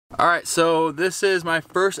All right, so this is my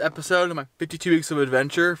first episode of my 52 Weeks of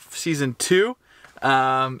Adventure, season 2.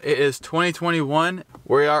 It is 2021.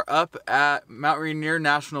 We are up at Mount Rainier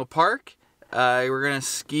National Park. We're gonna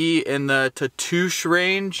ski in the Tatoosh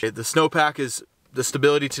range. The snowpack the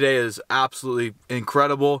stability today is absolutely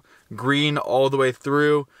incredible. Green all the way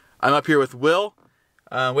through. I'm up here with Will,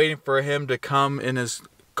 waiting for him to come in his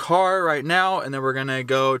car right now, and then we're gonna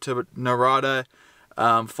go to Narada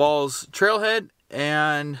Falls Trailhead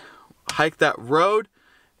and hike that road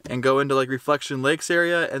and go into like Reflection Lakes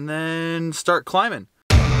area and then start climbing.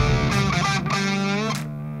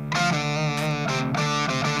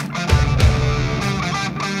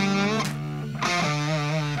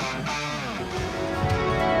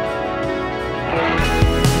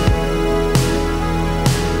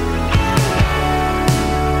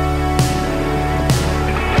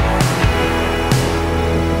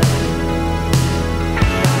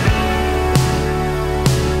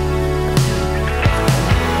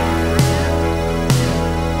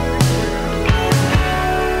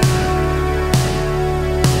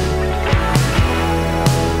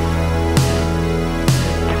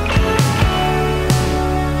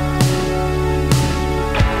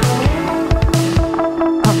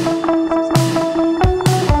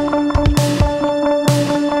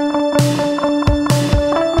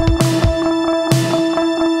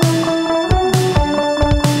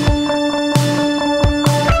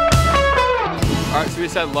 We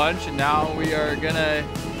just had lunch and now we are gonna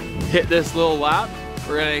hit this little lap.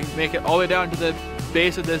 We're gonna make it all the way down to the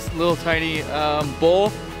base of this little tiny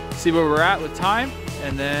bowl, see where we're at with time,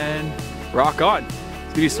 and then rock on. It's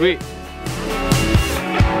gonna be sweet.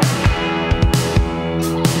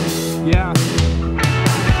 Yeah.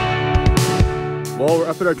 Well, we're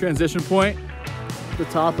up at our transition point, the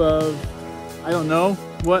top of, I don't know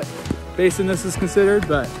what basin this is considered,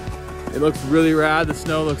 but it looks really rad. The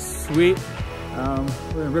snow looks sweet.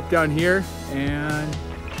 We're gonna rip down here and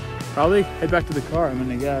probably head back to the car, I'm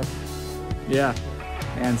gonna guess. Yeah,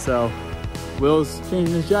 and so Will's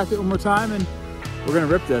changing his jacket one more time and we're gonna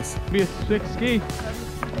rip this. It'll be a sick ski.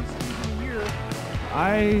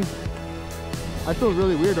 I feel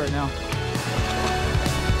really weird right now.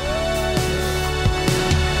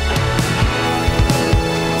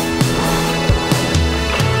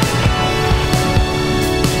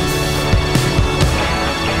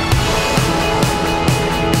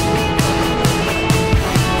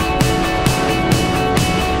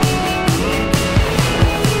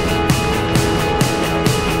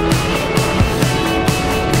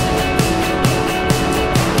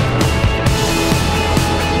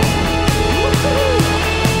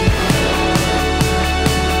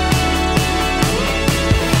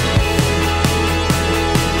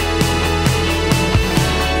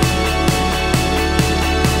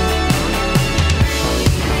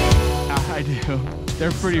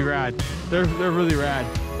 They're pretty rad. They're really rad.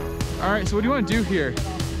 All right, so what do you want to do here?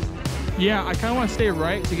 Yeah, I kind of want to stay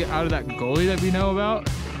right to get out of that gully that we know about.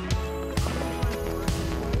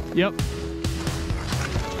 Yep.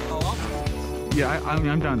 Yeah, I mean,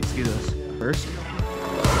 I'm down to ski this first.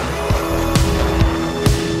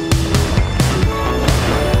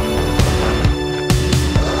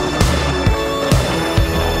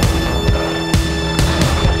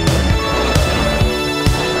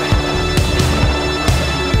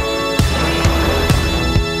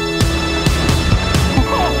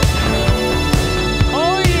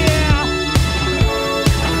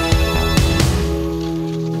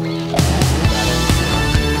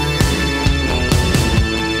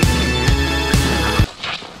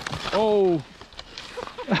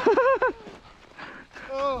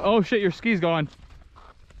 Oh shit, your ski's gone.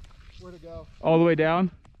 Where'd it go? All the way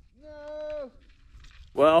down? No!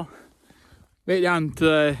 Well, made down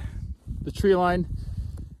to the tree line.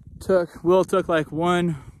 Will took like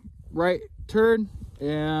one right turn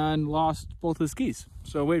and lost both his skis.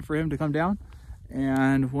 So wait for him to come down.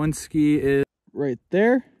 And one ski is right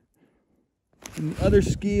there. And the other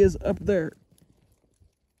ski is up there.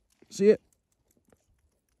 See it?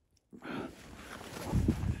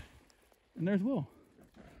 And there's Will.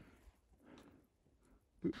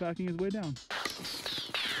 Boot packing his way down.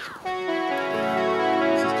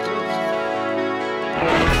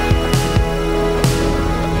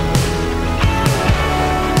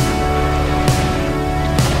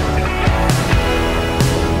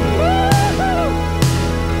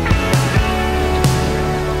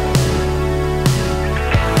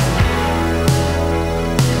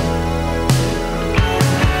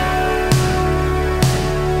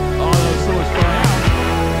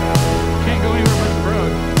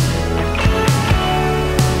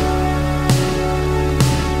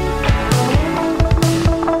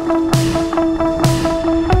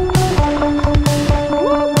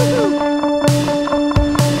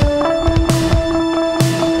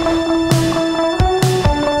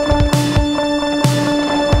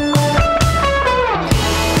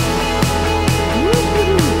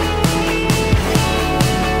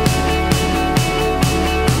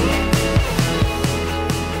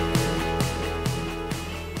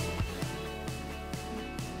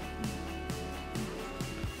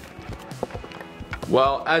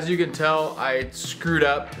 Well, as you can tell, I screwed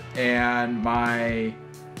up and my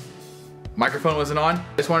microphone wasn't on. I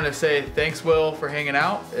just wanted to say thanks, Will, for hanging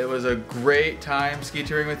out. It was a great time ski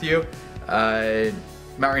touring with you.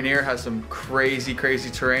 Mount Rainier has some crazy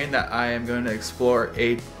terrain that I am going to explore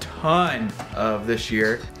a ton of this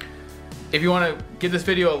year. If you want to give this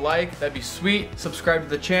video a like, that'd be sweet. Subscribe to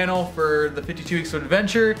the channel for the 52 weeks of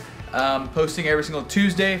adventure. Posting every single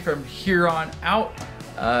Tuesday from here on out.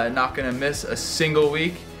 Not gonna miss a single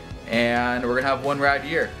week, and we're gonna have one rad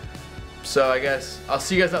year. So I guess I'll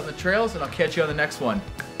see you guys out in the trails, and I'll catch you on the next one.